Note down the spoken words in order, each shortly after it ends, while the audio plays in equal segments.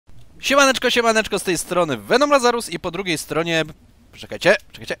Siemaneczko, siemaneczko, z tej strony venomlazarus i po drugiej stronie... Czekajcie.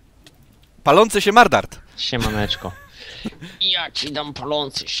 Palący się Mardart. Siemaneczko. Ja ci dam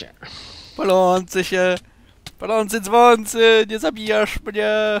palący się. Palący się. Palący dzwoncy, nie zabijasz mnie.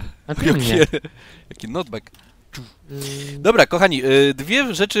 A ty mnie. Jaki notback. Dobra, kochani,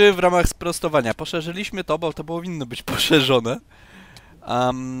 dwie rzeczy w ramach sprostowania. Poszerzyliśmy to, bo to powinno być poszerzone.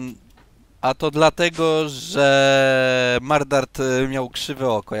 A to dlatego, że Mardart miał krzywe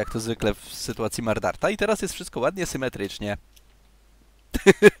oko, jak to zwykle w sytuacji Mardarta. I teraz jest wszystko ładnie symetrycznie.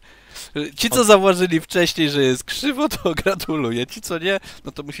 Ci, co zauważyli wcześniej, że jest krzywo, to gratuluję. Ci, co nie,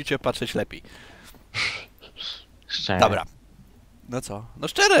 no to musicie patrzeć lepiej. Szczerze. Dobra. No co? No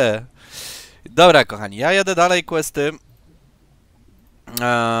szczere! Dobra, kochani, ja jadę dalej questy.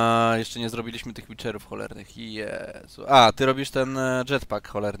 Jeszcze nie zrobiliśmy tych witcherów cholernych. Jezu. A, ty robisz ten jetpack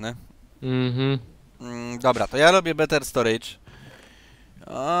cholerny. Dobra, to ja robię better storage.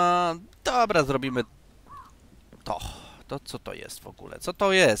 Dobra, zrobimy to. To co to jest w ogóle? Co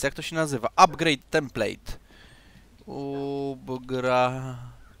to jest? Jak to się nazywa? Upgrade template.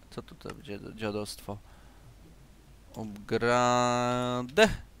 Co to będzie dziadostwo? Upgrade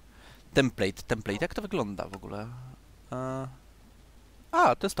template. Jak to wygląda w ogóle?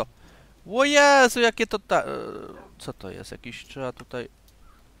 To jest to. O Jezu, jakie to co to jest? Jakiś trzeba tutaj...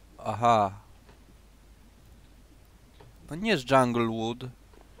 Aha. No nie jest jungle wood.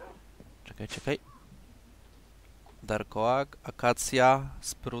 Czekaj. Dark oak, akacja,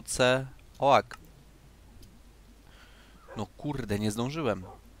 spruce, oak. No kurde, nie zdążyłem.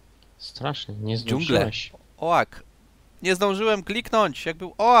 Strasznie, nie zdążyłeś. Oak. Nie zdążyłem kliknąć, jak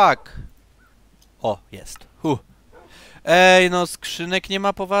był oak. O, jest. Ej, no skrzynek nie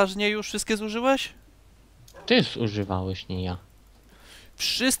ma poważnie, już wszystkie zużyłeś? Ty zużywałeś, nie ja.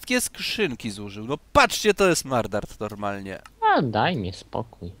 Wszystkie skrzynki zużył. No patrzcie, to jest Mardart normalnie. A daj mi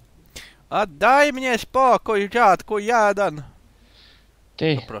spokój. A daj mnie spokój, dziadku jeden.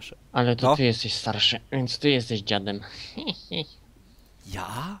 Ty, No proszę. ale to No. ty jesteś starszy, więc ty jesteś dziadem.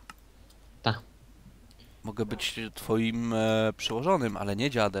 Ja? Tak. Mogę być twoim przełożonym, ale nie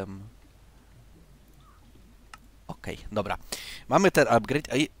dziadem. Okej, dobra. Mamy ten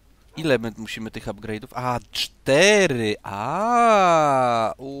upgrade. A ile my musimy tych upgrade'ów? 4!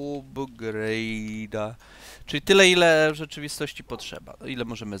 Upgrade'a. Czyli tyle, ile w rzeczywistości potrzeba. Ile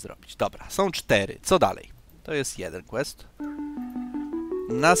możemy zrobić. Dobra, są 4. Co dalej? To jest jeden quest.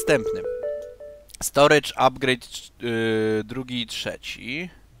 Następny. Storage upgrade drugi i trzeci.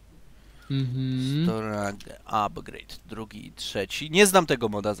 Storage upgrade drugi i trzeci. Nie znam tego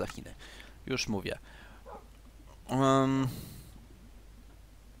moda za Chiny. Już mówię.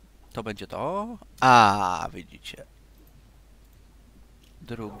 To będzie to. Widzicie.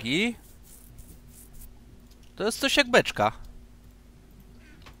 Drugi. To jest coś jak beczka.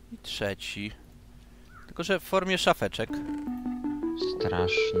 I trzeci. Tylko że w formie szafeczek.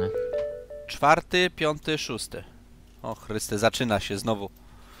 Straszne. 4., 5., 6. O Chryste, zaczyna się znowu.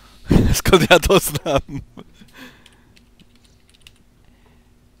 Skąd ja to znam?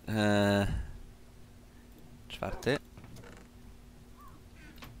 4.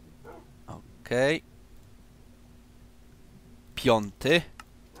 Okej. 5.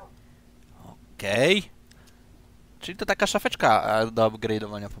 Okej. Czyli to taka szafeczka do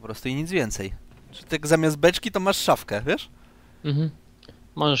upgrade'owania po prostu i nic więcej. Czyli tak zamiast beczki to masz szafkę, wiesz?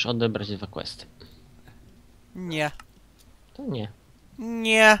 Możesz odebrać 2 questy. Nie. To nie.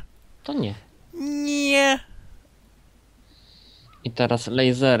 Nie. To nie. Nie. I teraz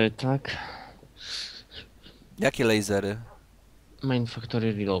lasery, tak? Jakie lasery? Main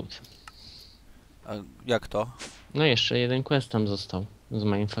Factory Reload. A jak to? No jeszcze jeden quest tam został. Z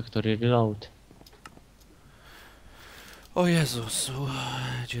Main Factory Reload. O Jezus,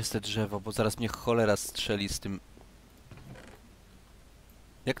 gdzie jest te drzewo? Bo zaraz mnie cholera strzeli z tym...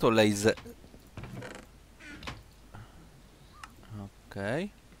 Jak to laser... Okej.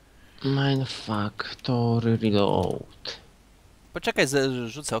 Main Factory Reload. Poczekaj,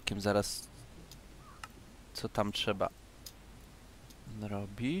 rzucę okiem zaraz. Co tam trzeba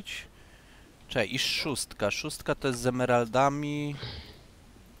robić. Czekaj, i 6. 6 to jest z emeraldami.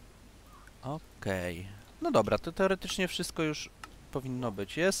 Okej. No dobra, to teoretycznie wszystko już powinno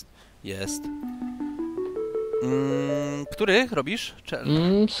być. Jest? Jest. Który robisz?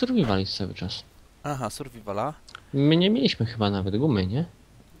 Survival jest cały czas. Aha, survivala. My nie mieliśmy chyba nawet gumy, nie?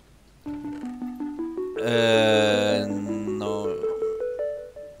 No...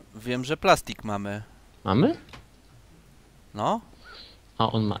 Wiem, że plastik mamy. Mamy? No.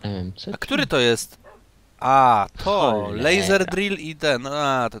 A on ma EMC? A który to jest? To! Cholera. Laser drill i ten.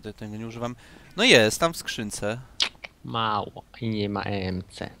 To tego nie używam. No jest, tam w skrzynce. Mało i nie ma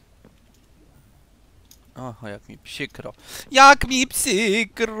EMC. Oho, jak mi przykro. Jak mi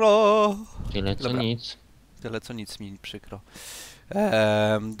przykro! Tyle co Dobra. nic. Tyle co nic mi przykro.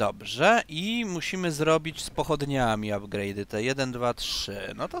 Dobrze. I musimy zrobić z pochodniami upgrade'y. Te 1, 2,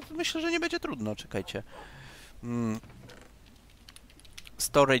 3. No to myślę, że nie będzie trudno. Czekajcie.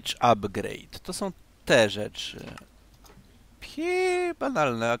 Storage upgrade. To są te rzeczy.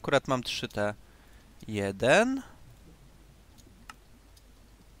 Banalne. Akurat mam 3 te. 1.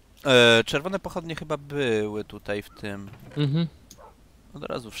 Czerwone pochodnie chyba były tutaj w tym. Mhm. Od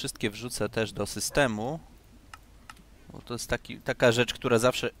razu wszystkie wrzucę też do systemu. Bo to jest taka rzecz, która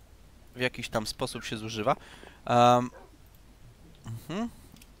zawsze w jakiś tam sposób się zużywa.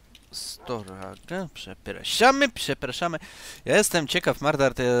 Storage. Przepraszamy. Ja jestem ciekaw,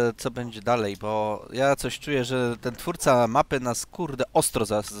 Mardar, co będzie dalej, bo ja coś czuję, że ten twórca mapy nas, kurde, ostro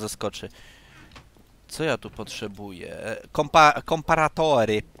zaskoczy. Co ja tu potrzebuję?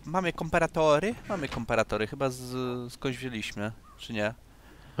 Komparatory. Mamy komparatory? Mamy komparatory. Chyba skądś wzięliśmy, czy nie?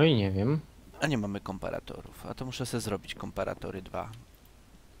 Oj, nie wiem. A nie mamy komparatorów. A to muszę sobie zrobić komparatory 2.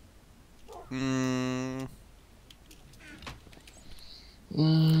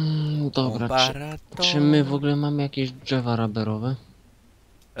 Dobra, czy my w ogóle mamy jakieś drzewa raberowe?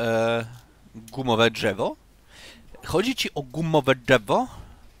 Gumowe drzewo? Chodzi ci o gumowe drzewo?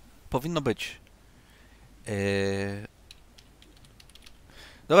 Powinno być.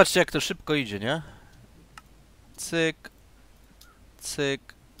 Zobaczcie, jak to szybko idzie, nie? Cyk.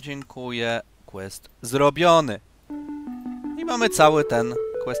 Cyk. Dziękuję. Quest zrobiony. I mamy cały ten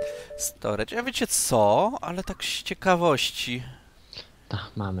quest storage. A wiecie co? Ale tak z ciekawości.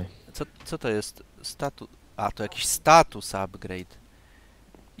 Tak, mamy. Co to jest? Status... A, to jakiś status upgrade.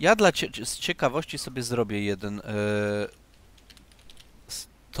 Ja z ciekawości sobie zrobię jeden... z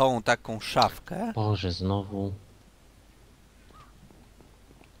tą taką szafkę. Boże,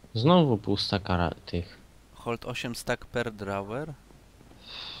 Znowu pusta kara tych. Hold 8 stack per drawer.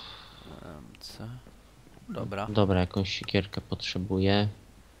 Co? Dobra. Dobra, jakąś siekierkę potrzebuję.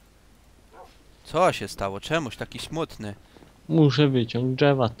 Co się stało? Czemuś taki smutny? Muszę wyciąć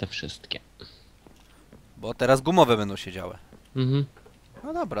drzewa te wszystkie. Bo teraz gumowe będą siedziały. Mhm.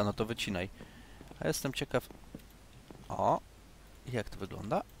 No dobra, no to wycinaj. A jestem ciekaw... O! Jak to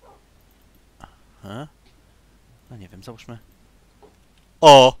wygląda? Aha. No nie wiem, załóżmy...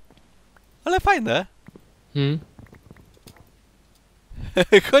 O! Ale fajne!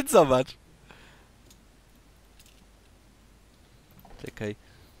 Chodź zobacz! Czekaj.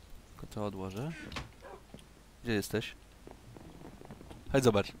 Tylko to odłożę. Gdzie jesteś? Chodź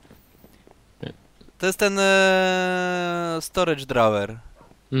zobacz. To jest ten storage drawer.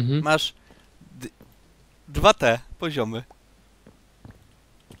 Mhm. Masz 2 poziomy.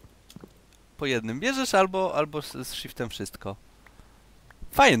 Po jednym bierzesz albo z shiftem wszystko.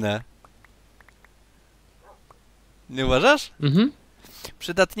 Fajne. Nie uważasz? Mhm.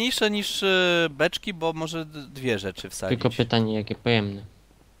 Przydatniejsze niż beczki, bo może 2 rzeczy wsadzić. Tylko pytanie, jakie pojemne.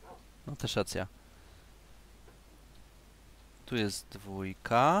 No też racja. Tu jest 2.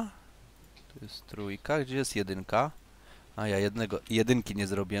 Tu jest 3. Gdzie jest 1? A ja jedynki nie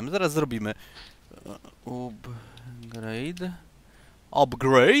zrobiłem. Zaraz zrobimy. Upgrade.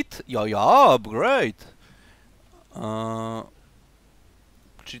 Upgrade? Upgrade.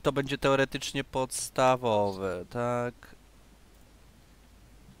 Czyli to będzie teoretycznie podstawowe, tak?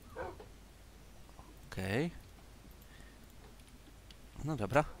 Okej. No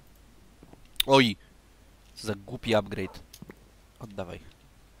dobra. Oj! Co za głupi upgrade. Oddawaj.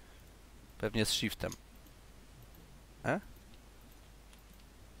 Pewnie z shiftem.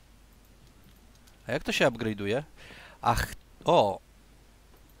 A jak to się upgrade'uje? Ach, o!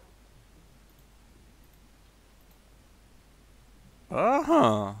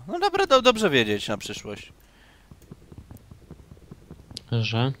 Aha, no dobra, dobrze wiedzieć na przyszłość.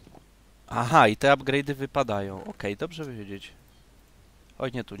 Że? Aha, i te upgrade'y wypadają. Okej, dobrze wiedzieć.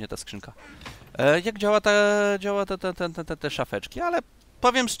 Oj, nie tu, nie ta skrzynka. Jak działa te szafeczki, ale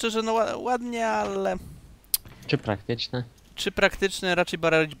powiem szczerze, no ładnie, ale... Czy praktyczne? Czy praktyczne? Raczej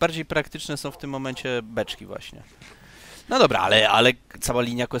bardziej praktyczne są w tym momencie beczki właśnie. No dobra, ale cała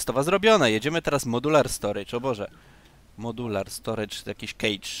linia questowa zrobiona. Jedziemy teraz modular storage, o Boże. Modular storage, jakiś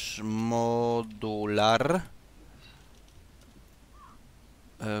cage. Modular.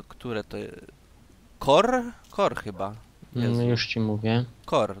 Które to jest? Core? Core chyba. Jezu. Już ci mówię.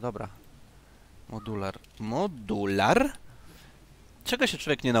 Core, dobra. Modular. Modular? Czego się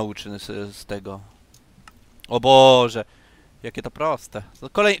człowiek nie nauczy z tego? O Boże! Jakie to proste. To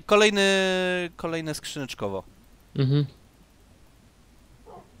kolejne skrzyneczkowo. Mhm.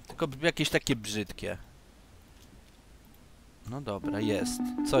 Tylko jakieś takie brzydkie. No dobra, jest.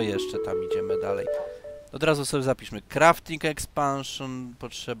 Co jeszcze tam idziemy dalej? Od razu sobie zapiszmy crafting expansion,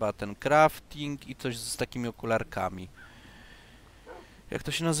 potrzeba ten crafting i coś z takimi okularkami. Jak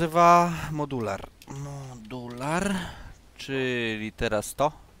to się nazywa? Modular. Modular, czyli teraz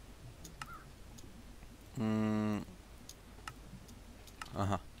to.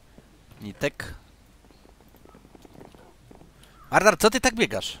 Aha. Nitek. Mardar, co ty tak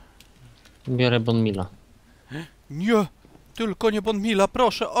biegasz? Biorę Bonmila. Nie! Tylko nie Bonmila,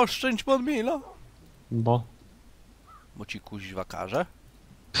 proszę, oszczędź Bonmila! Bo? Bo ci kuźwa każe.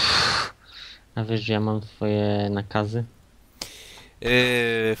 A wiesz, że ja mam twoje nakazy?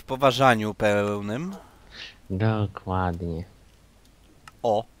 W poważaniu pełnym. Dokładnie.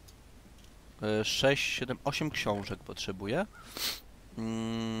 O! 6, 7, 8 książek potrzebuję.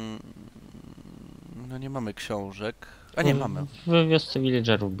 No nie mamy książek. A nie, mamy. W wiosce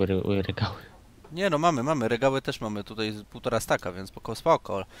villagerów były regały. Nie no, mamy. Regały też mamy. Tutaj 1,5 staka, więc spoko,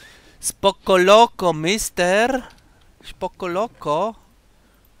 spoko. Spoko loko, mister! Spoko loko.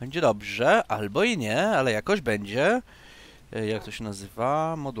 Będzie dobrze, albo i nie, ale jakoś będzie. Jak to się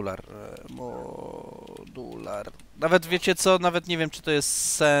nazywa? Modular. Modular. Nawet wiecie co? Nawet nie wiem, czy to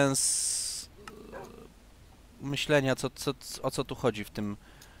jest sens myślenia, o co tu chodzi w tym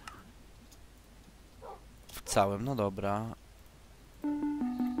w całym. No dobra.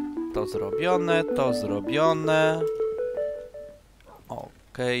 To zrobione, to zrobione.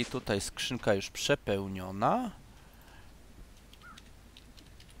 Okej, tutaj skrzynka już przepełniona.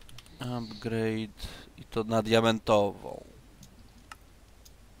 Upgrade i to na diamentową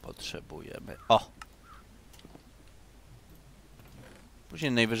potrzebujemy. O!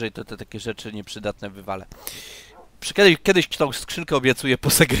 Później najwyżej to te takie rzeczy nieprzydatne wywalę. Kiedyś tą skrzynkę obiecuję,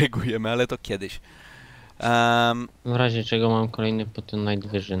 posegregujemy, ale to kiedyś. W razie czego mam kolejny potem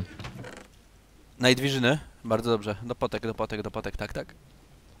Night Vision. Night Visiony? Bardzo dobrze. Dopotek, tak.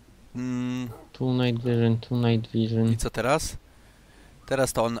 Tu Night Vision, tu Night Vision. I co teraz?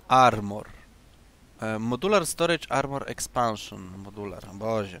 Teraz to on armor. Modular Storage Armor Expansion. Modular,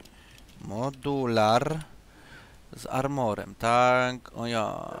 bozie. Modular z armorem, tak.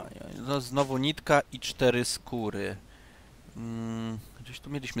 No, znowu nitka i 4 skóry. Gdzieś tu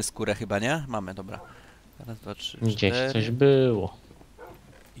mieliśmy skórę chyba, nie? Mamy, dobra. Raz, dwa, trzy, Gdzieś 4. coś było.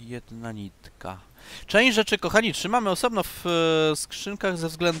 I 1 nitka. Część rzeczy, kochani, trzymamy osobno w skrzynkach ze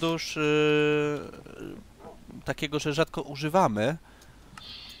względu już takiego, że rzadko używamy.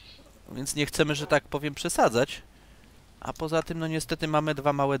 Więc nie chcemy, że tak powiem, przesadzać. A poza tym, no niestety mamy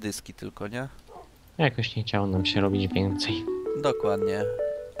 2 małe dyski tylko, nie? Jakoś nie chciało nam się robić więcej. Dokładnie.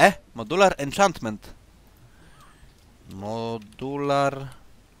 Modular enchantment. Modular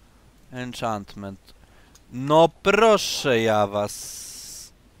enchantment. No proszę ja was.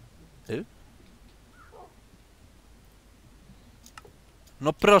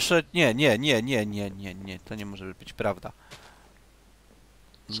 No proszę, nie. To nie może być prawda.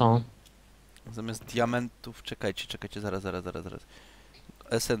 Co? Zamiast diamentów, czekajcie, zaraz.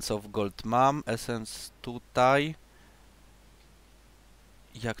 Essence of Gold mam, Essence tutaj.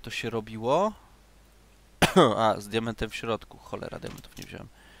 Jak to się robiło? A, z diamentem w środku. Cholera, diamentów nie wziąłem.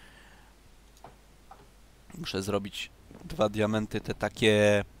 Muszę zrobić 2 diamenty, te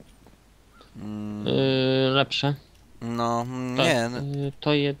takie... Lepsze. No, To, nie.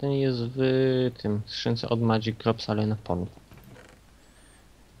 to jeden jest w tym skrzynce od Magic Crops, ale na polu.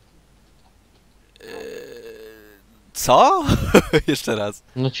 Co? Jeszcze raz.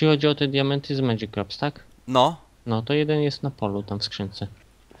 No ci chodzi o te diamenty z Magic Crops, tak? No. No to jeden jest na polu, tam w skrzynce.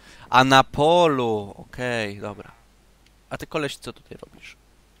 A na polu. Okej, dobra. A ty koleś, co tutaj robisz?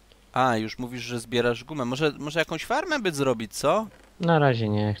 A, już mówisz, że zbierasz gumę. Może jakąś farmę by zrobić, co? Na razie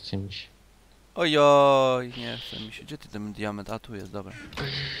nie chce mi się. Ojoj, nie chce mi się. Gdzie ty ten diament? A, tu jest, dobra.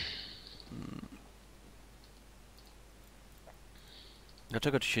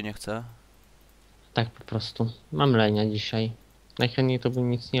 Dlaczego ci się nie chce? Tak po prostu. Mam lenia dzisiaj. Najchętniej to bym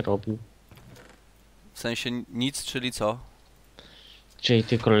nic nie robił. W sensie nic, czyli co? Czyli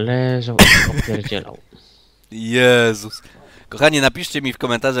tylko leżał i popierdzielał. Jezus. Kochani, napiszcie mi w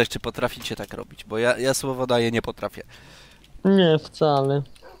komentarzach, czy potraficie tak robić, bo ja słowo daję, nie potrafię. Nie, wcale.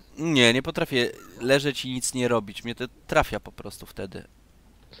 Nie potrafię leżeć i nic nie robić. Mnie to trafia po prostu wtedy.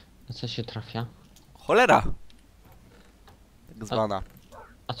 A co się trafia? Cholera! Tak zwana.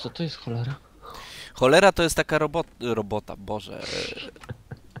 A co to jest cholera? Cholera to jest taka robota, Boże.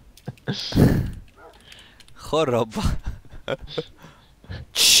 Choroba.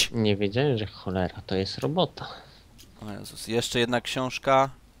 Nie wiedziałem, że cholera to jest robota. O Jezus, jeszcze jedna książka.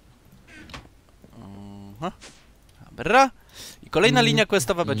 Dobra. I kolejna linia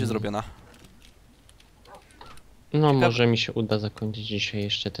questowa będzie zrobiona. No może mi się uda zakończyć dzisiaj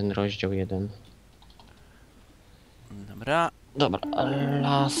jeszcze ten rozdział 1. Dobra. Dobra,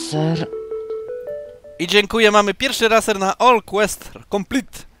 laser. I dziękuję, mamy pierwszy laser na All Quest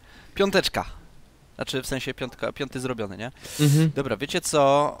Complete. Piąteczka. Znaczy w sensie piąty zrobiony, nie? Mhm. Dobra, wiecie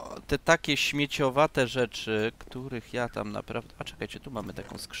co? Te takie śmieciowate rzeczy, których ja tam naprawdę... A czekajcie, tu mamy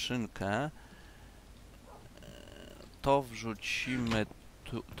taką skrzynkę. To wrzucimy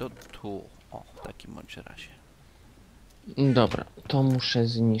tu. O, w takim bądź razie. Dobra, to muszę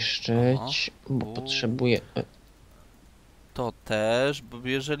zniszczyć, bo U. potrzebuję... To też, bo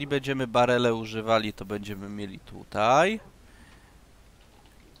jeżeli będziemy barele używali, to będziemy mieli tutaj.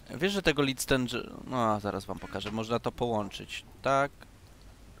 Wiesz, że tego no, zaraz wam pokażę. Można to połączyć. Tak.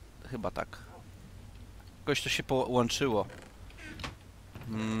 Chyba tak. Jakoś to się połączyło.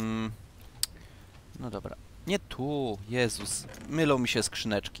 No dobra. Nie tu. Jezus. Mylą mi się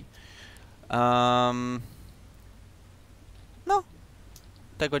skrzyneczki. No.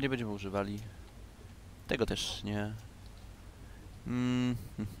 Tego nie będziemy używali. Tego też nie.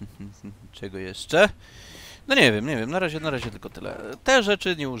 Czego jeszcze? No nie wiem, na razie tylko tyle. Te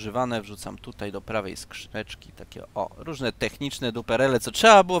rzeczy nieużywane wrzucam tutaj do prawej skrzyneczki, takie różne techniczne duperele, co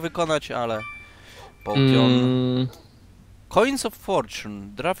trzeba było wykonać, ale połpion. Coins of Fortune,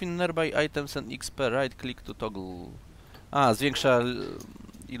 draw in nearby items and XP, right click to toggle. Zwiększa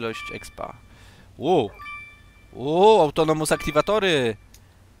ilość expa. Autonomous aktywatory!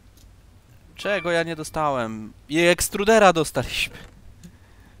 Czego ja nie dostałem? I ekstrudera dostaliśmy.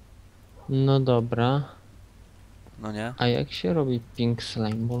 No dobra. No nie? A jak się robi pink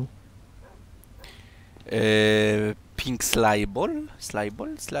slime ball? Pink slyball?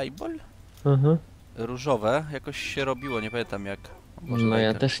 Slyball? Mhm. Różowe. Jakoś się robiło, nie pamiętam jak. Może No ja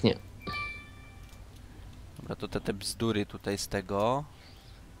najpierw. też nie. Dobra, to te bzdury tutaj z tego.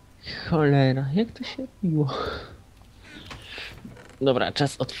 Cholera, jak to się robiło? Dobra,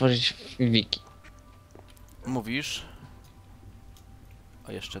 czas otworzyć wiki. Mówisz?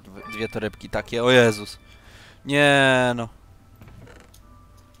 O, jeszcze dwie torebki takie. O Jezus. Nie no.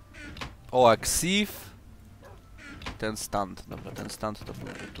 O, Axif. Ten stand. Dobra, ten stand to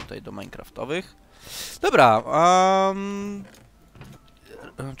będzie tutaj do minecraftowych. Dobra.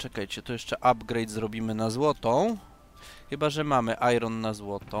 Czekajcie, to jeszcze upgrade zrobimy na złotą. Chyba, że mamy iron na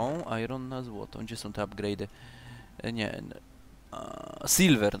złotą. Gdzie są te upgrade'y? Nie.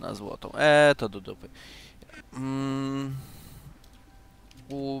 Silver na złotą. To do dupy.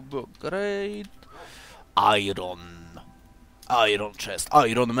 Upgrade. Iron chest.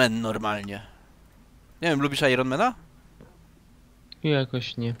 Iron Man normalnie. Nie wiem, lubisz Ironmana?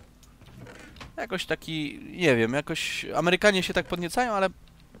 Jakoś nie. Jakoś taki, nie wiem, jakoś Amerykanie się tak podniecają, ale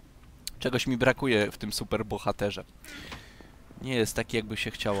czegoś mi brakuje w tym super bohaterze. Nie jest taki, jakby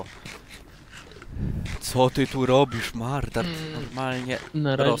się chciało. Co ty tu robisz, Mardar? Normalnie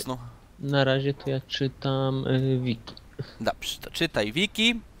rosną. Na razie to ja czytam wiki. Dobrze, to czytaj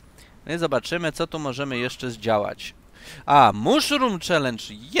wiki. No i zobaczymy, co tu możemy jeszcze zdziałać. Mushroom Challenge.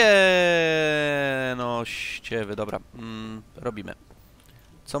 No ściewy, dobra. Robimy.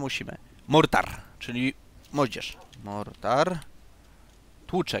 Co musimy? Mortar, czyli moździerz. Mortar.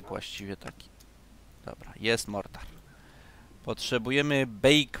 Tłuczek właściwie taki. Dobra, jest mortar. Potrzebujemy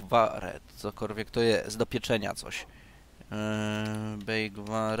bakeware, cokolwiek to jest, do pieczenia coś.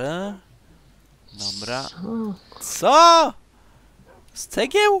 Bakeware. Dobra. Co? Z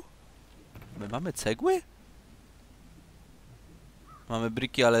cegieł? My mamy cegły? Mamy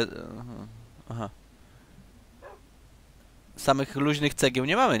briki, ale... Aha. Samych luźnych cegieł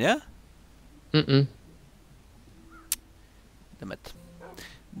nie mamy, nie?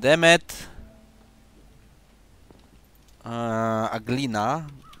 Demet. A glina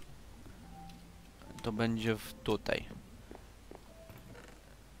to będzie tutaj.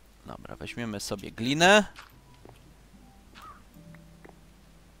 Dobra, weźmiemy sobie glinę.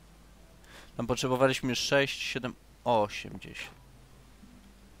 Tam potrzebowaliśmy 6, 7, 8, 10.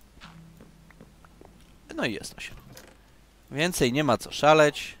 No i jest 8. Więcej nie ma co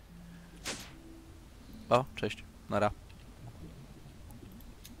szaleć. O, cześć, nara.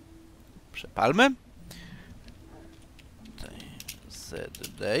 Przepalmy.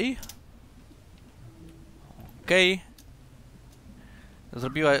 Z-day. Okej.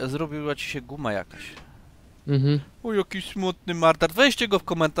 Zrobiła ci się guma jakaś. O, jaki smutny Mardar. Weźcie go w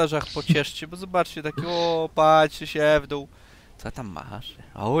komentarzach, pocieszcie, bo zobaczcie, taki, patrzcie się w dół. Co tam masz?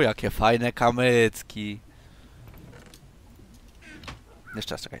 O, jakie fajne kamycki.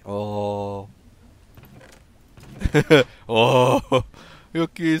 Jeszcze raz, czekaj. O,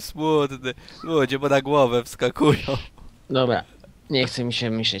 jaki smutny. Ludzie, bo na głowę wskakują. Dobra, nie chce mi się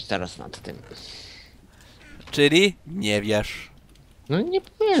myśleć teraz nad tym. Czyli nie wiesz. No nie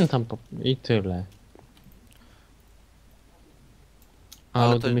pamiętam i tyle. A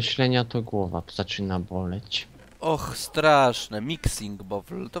Ale od to- myślenia to głowa zaczyna boleć. Och, straszne. Mixing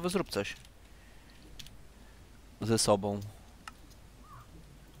bowl. To wy zrób coś. Ze sobą.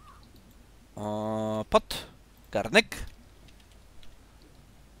 O, pot. Garnek.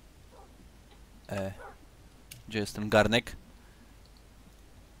 Gdzie jest ten garnek?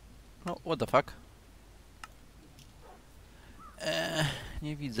 No, what the fuck?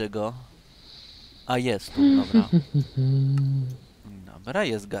 Nie widzę go. A jest tu, dobra. Dobra,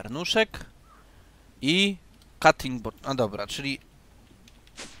 jest garnuszek. I cutting board. No dobra, czyli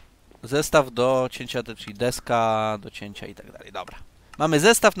zestaw do cięcia, czyli deska do cięcia i tak dalej. Dobra. Mamy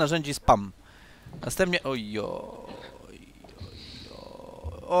zestaw narzędzi spam. Następnie... Ojoj.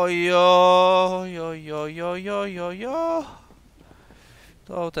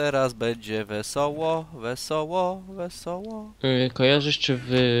 To teraz będzie wesoło. Kojarzysz, czy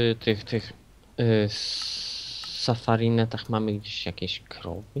w tych safarinetach mamy gdzieś jakieś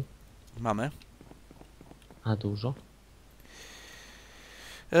krowy? Mamy. A dużo?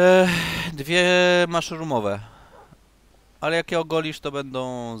 Dwie maszurumowe. Ale jak je ogolisz, to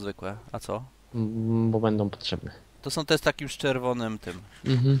będą zwykłe. A co? Bo będą potrzebne. To są te z takim czerwonym tym.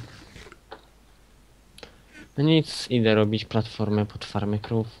 Mhm. No nic, idę robić platformę pod farmę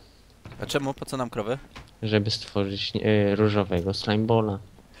krów, A czemu? Po co nam krowy? żeby stworzyć różowego slimebola.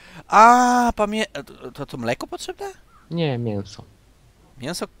 A, to mleko potrzebne? Nie, mięso.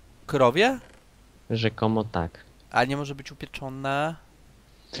 Mięso krowie? Rzekomo tak. A nie może być upieczone?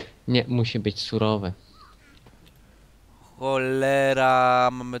 Nie, musi być surowe. Cholera,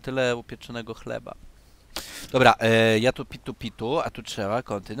 mamy tyle upieczonego chleba. Dobra, ja tu pitu, a tu trzeba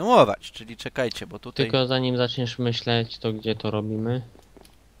kontynuować, czyli czekajcie, bo tutaj... Tylko zanim zaczniesz myśleć, to gdzie to robimy?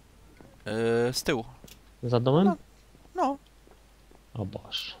 z tyłu. Za domem? No. O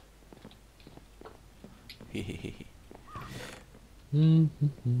Boże. Hihihi.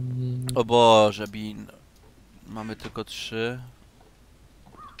 O Boże, bin. Mamy tylko 3.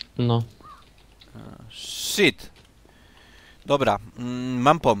 No, Shit. Dobra,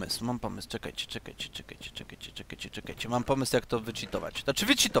 mam pomysł. Czekajcie. Mam pomysł, jak to wycheatować. Znaczy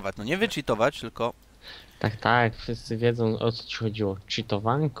wycheatować, no nie wycheatować, tylko... tak, wszyscy wiedzą, o co ci chodziło.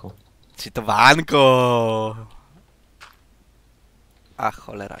 Cheatowanko. Cheatowanko! Ach,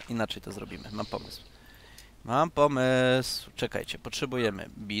 cholera, inaczej to zrobimy. Mam pomysł. Czekajcie, potrzebujemy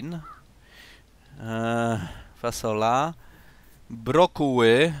bin, fasola,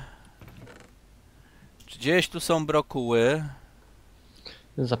 brokuły. Czy gdzieś tu są brokuły?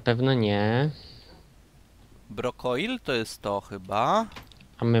 Zapewne nie. Brokoil to jest to chyba.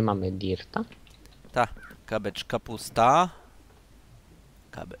 A my mamy dirta? Ta, kabecz, kapusta.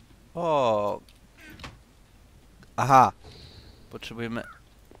 O! Aha! Potrzebujemy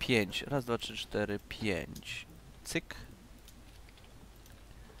 5. Raz, 2, 3, 4, 5. Cyk.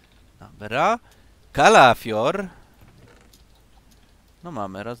 Dobra. Kalafior. No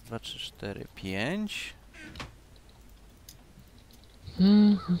mamy. Raz, 2, 3, 4, 5.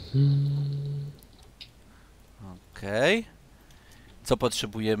 Okej. Co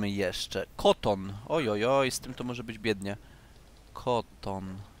potrzebujemy jeszcze? Koton. Oj, z tym to może być biednie.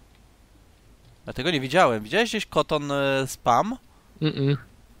 Koton. Ja tego nie widziałem. Widziałeś gdzieś koton spam?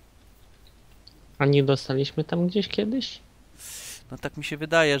 A nie dostaliśmy tam gdzieś kiedyś? No tak mi się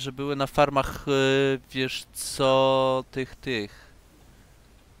wydaje, że były na farmach, wiesz co, tych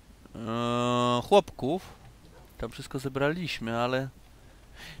chłopków. Tam wszystko zebraliśmy, ale...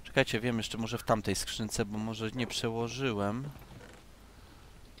 Czekajcie, wiem jeszcze może w tamtej skrzynce, bo może nie przełożyłem.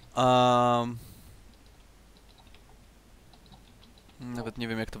 Nawet nie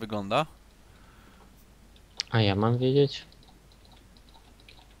wiem, jak to wygląda. A ja mam wiedzieć?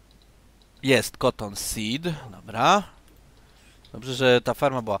 Jest cotton seed, dobra. Dobrze, że ta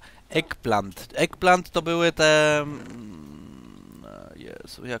farma była. Eggplant. Eggplant to były te...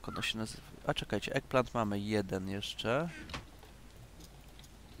 Jezu, jak ono się nazywa? A czekajcie, eggplant mamy jeden jeszcze.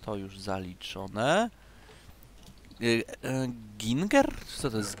 To już zaliczone. Ginger? Co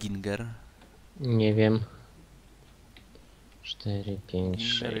to jest ginger? Nie wiem. 4, 5,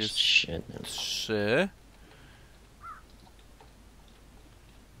 Ginger 6, jest 7. 3.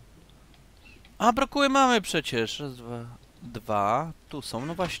 A, brakuje mamy przecież. Raz, dwa. Tu są.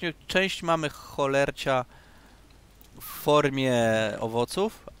 No właśnie, część mamy cholercia w formie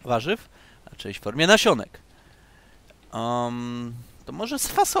owoców, warzyw, a część w formie nasionek. To może z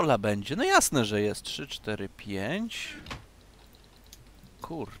fasola będzie. No jasne, że jest. 3, 4, 5.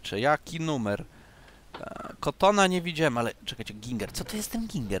 Kurczę, jaki numer? Kotona nie widziałem, ale... Czekajcie, ginger. Co to jest ten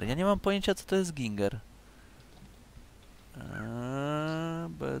ginger? Ja nie mam pojęcia, co to jest ginger.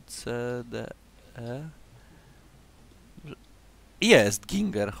 B, C, D, E. Jest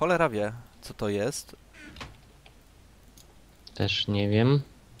ginger, cholera wie, co to jest. Też nie wiem.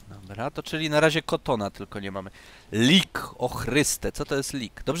 Dobra, to czyli na razie kotona tylko nie mamy. Lik, o Chryste, co to jest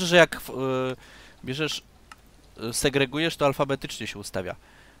lik? Dobrze, że jak bierzesz, segregujesz, to alfabetycznie się ustawia.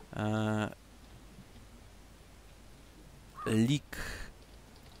 Lik.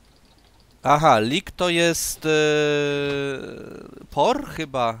 Aha, lik to jest por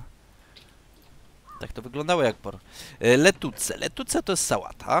chyba. Tak to wyglądało jak por. Letuce. Letuce to jest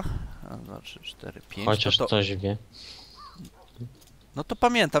sałata. 2, 3, 4, 5. Chociaż to... coś wie. No to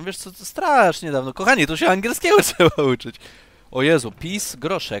pamiętam, wiesz co, to strasznie dawno. Kochani, to się angielskiego trzeba uczyć. O Jezu, pis,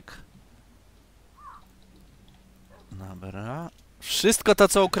 groszek. Dobra. Wszystko to,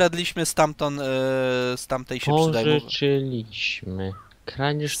 co ukradliśmy stamtąd, z tamtej się przydaje. Pożyczyliśmy.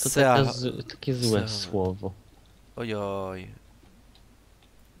 Kradzież to takie złe słowo. Ojoj.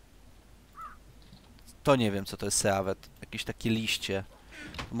 To nie wiem, co to jest seawet. Jakieś takie liście.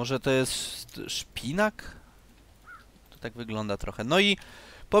 Może to jest szpinak? To tak wygląda trochę. No i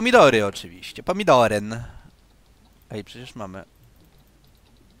pomidory oczywiście. Pomidoren. Ej, przecież mamy.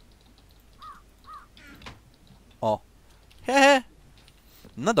 O. Hehe.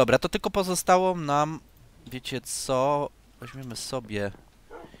 No dobra, to tylko pozostało nam... Wiecie co?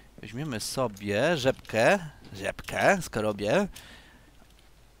 Weźmiemy sobie rzepkę. Rzepkę, skorobię.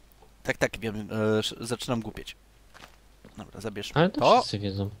 Tak, wiem, zaczynam głupieć. Dobra, zabierzmy Ale to wszyscy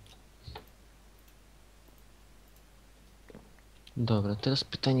wiedzą. Dobra, teraz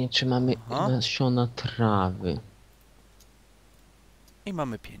pytanie, czy mamy nasiona trawy? I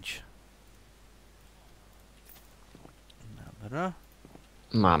mamy 5. Dobra.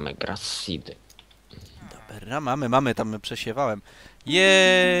 Mamy grass seedy. Dobra, mamy, tam przesiewałem.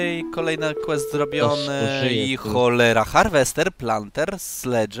 Jej, kolejny quest zrobiony i cholera. Harvester, planter,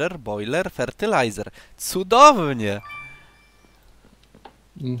 sledger, boiler, fertilizer. Cudownie!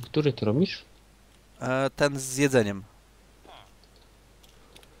 Który ty robisz? Ten z jedzeniem.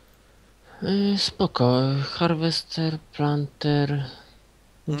 Spoko. Harvester, planter...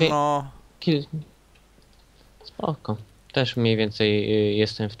 No... Spoko. Też mniej więcej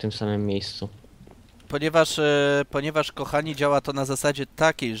jestem w tym samym miejscu. Ponieważ, kochani, działa to na zasadzie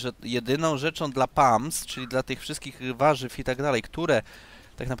takiej, że jedyną rzeczą dla PAMS, czyli dla tych wszystkich warzyw i tak dalej, które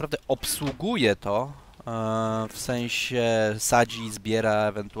tak naprawdę obsługuje to, w sensie sadzi, zbiera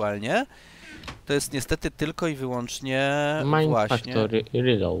ewentualnie, to jest niestety tylko i wyłącznie Mine właśnie... Factory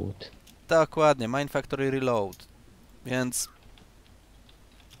Reload. Dokładnie, Mine Factory Reload. Więc...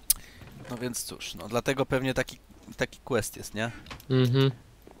 No więc cóż, no dlatego pewnie taki quest jest, nie? Mhm.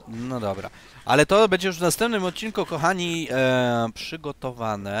 No dobra, ale to będzie już w następnym odcinku, kochani,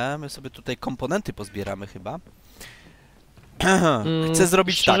 przygotowane. My sobie tutaj komponenty pozbieramy chyba. Chcę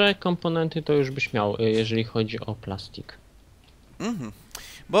zrobić szczerze, tak. komponenty to już byś miał, jeżeli chodzi o plastik.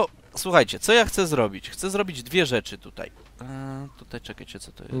 Bo, słuchajcie, co ja chcę zrobić? Chcę zrobić 2 rzeczy tutaj. Tutaj czekajcie,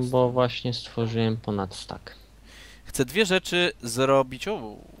 co to jest. Bo właśnie stworzyłem ponad stack. Chcę 2 rzeczy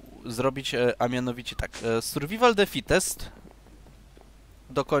zrobić, a mianowicie tak. Survival the fittest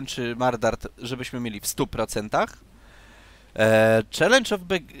dokończy Mardart, żebyśmy mieli w 100%. Challenge of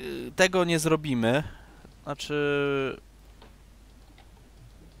tego nie zrobimy. Znaczy...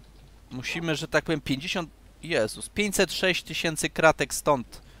 Musimy, że tak powiem, 506 000 kratek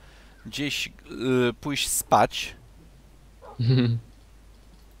stąd gdzieś pójść spać.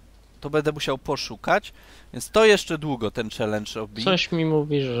 To będę musiał poszukać. Więc to jeszcze długo ten challenge of Coś mi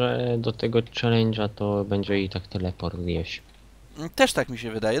mówi, że do tego challenge'a to będzie i tak teleport gdzieś. Też tak mi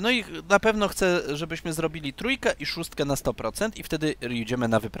się wydaje. No i na pewno chcę, żebyśmy zrobili 3 i 6 na 100% i wtedy idziemy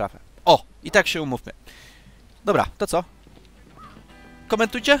na wyprawę. O! I tak się umówmy. Dobra, to co?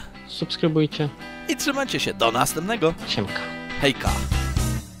 Komentujcie Subskrybujcie. i trzymajcie się. Do następnego. Siemka. Hejka!